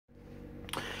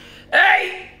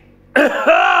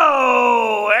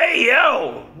Oh, hey,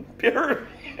 yo. Pure.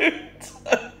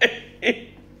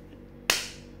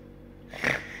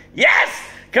 Yes!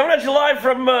 Coming at you live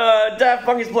from Daft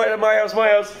Punk's Playing at My House.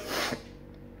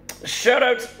 Shout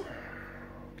out.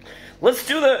 Let's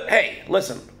do the... Hey,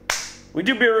 listen. We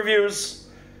do beer reviews.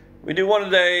 We do one a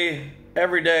day,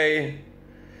 every day.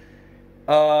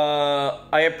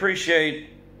 I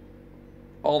appreciate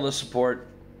all the support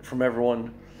from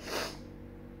everyone.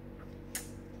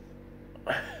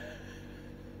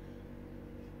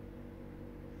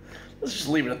 Let's just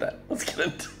leave it at that. Let's get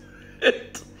into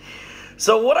it.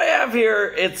 So what I have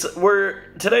here,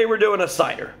 today we're doing a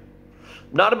cider.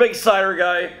 Not a big cider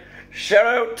guy. Shout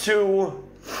out to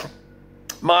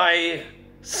my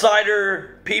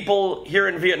cider people here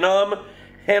in Vietnam.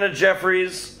 Hannah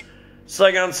Jeffries,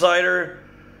 Saigon Cider,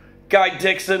 Guy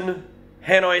Dixon,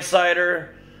 Hanoi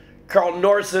Cider, Carl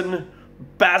Norson,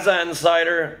 Bazan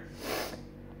Cider.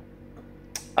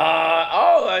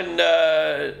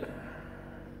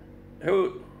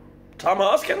 Who? Tom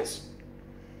Hoskins?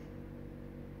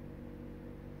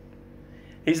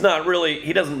 He's not really,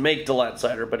 he doesn't make Delat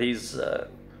Cider, but he's the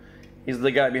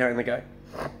guy behind the guy.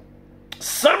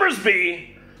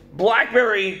 Somersby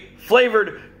Blackberry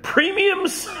flavored premium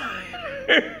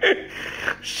cider.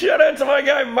 Shout out to my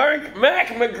guy Mac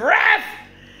McGrath.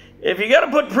 If you gotta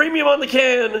put premium on the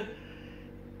can,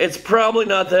 it's probably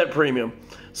not that premium.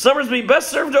 Somersby best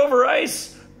served over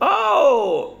ice.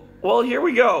 Oh, well, here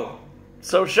we go.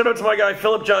 So shout out to my guy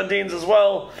Philip John Deans as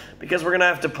well, because we're gonna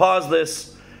have to pause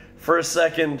this for a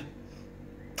second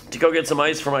to go get some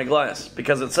ice for my glass,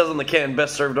 because it says on the can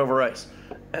best served over ice,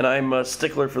 and I'm a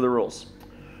stickler for the rules.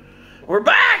 We're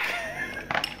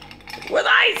back with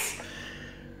ice.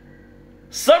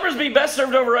 Somersby best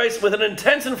served over ice with an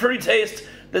intense and fruity taste.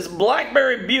 This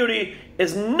blackberry beauty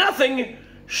is nothing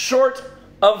short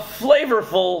of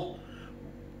flavorful.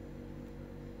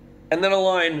 And then a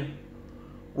line,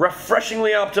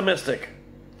 refreshingly optimistic.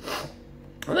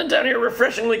 And then down here,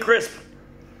 refreshingly crisp.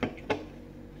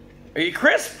 Are you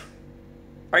crisp?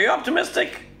 Are you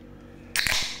optimistic?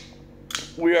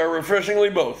 We are refreshingly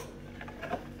both.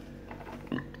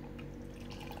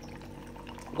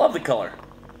 Love the color.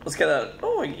 Let's get that.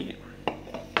 Oh, it's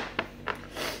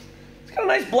got a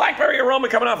nice blackberry aroma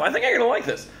coming off. I think I'm going to like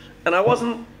this. And I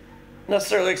wasn't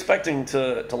necessarily expecting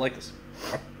to like this.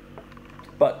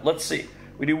 But let's see.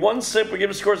 We do one sip. We give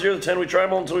a score 0 to 10. We try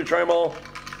them all until we try them all.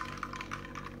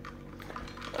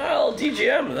 Well,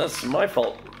 DGM. That's my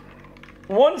fault.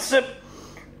 One sip.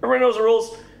 Everybody knows the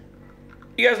rules.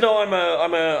 You guys know I'm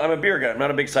a beer guy. I'm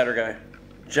not a big cider guy,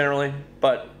 generally,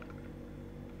 but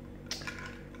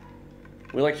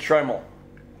we like to try them all.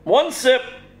 One sip.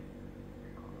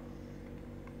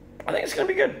 I think it's gonna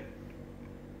be good.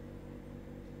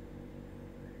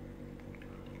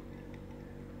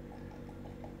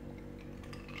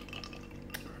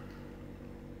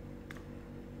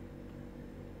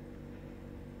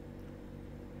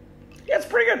 Yeah, it's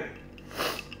pretty good.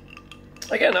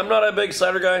 Again, I'm not a big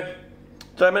cider guy.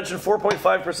 Did I mention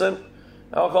 4.5%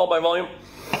 alcohol by volume?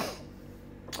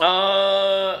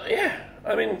 Yeah,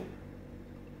 I mean,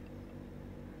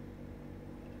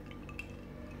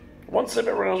 one sip,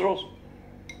 everyone knows the rules.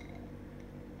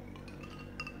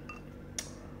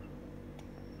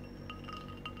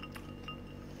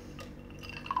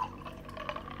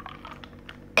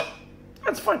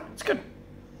 That's fine. It's good.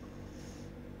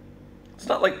 It's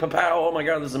not like Papow, oh my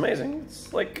god, this is amazing.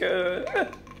 It's like,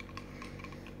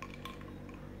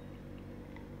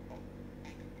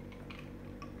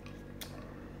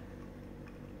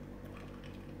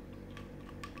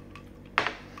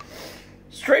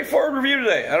 straightforward review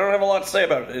today. I don't have a lot to say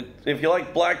about it. If you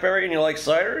like blackberry and you like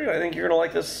cider, I think you're going to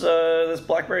like this this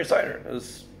blackberry cider.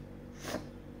 It's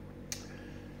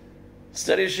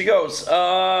steady as she goes.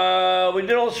 We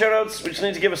did all the shout-outs. We just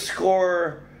need to give a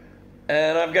score.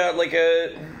 And I've got like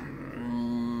a...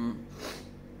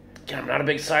 I'm not a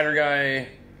big cider guy.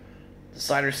 The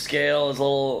cider scale is a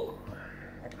little...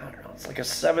 I don't know. It's like a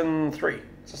 7.3.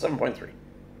 It's a 7.3.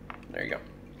 There you go.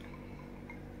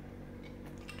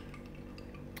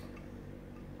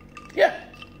 Yeah.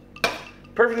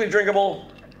 Perfectly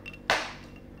drinkable.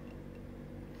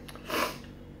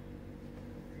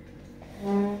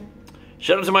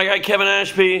 Shout out to my guy Kevin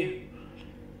Ashby.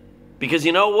 Because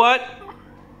you know what?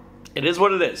 It is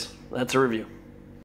what it is. That's a review.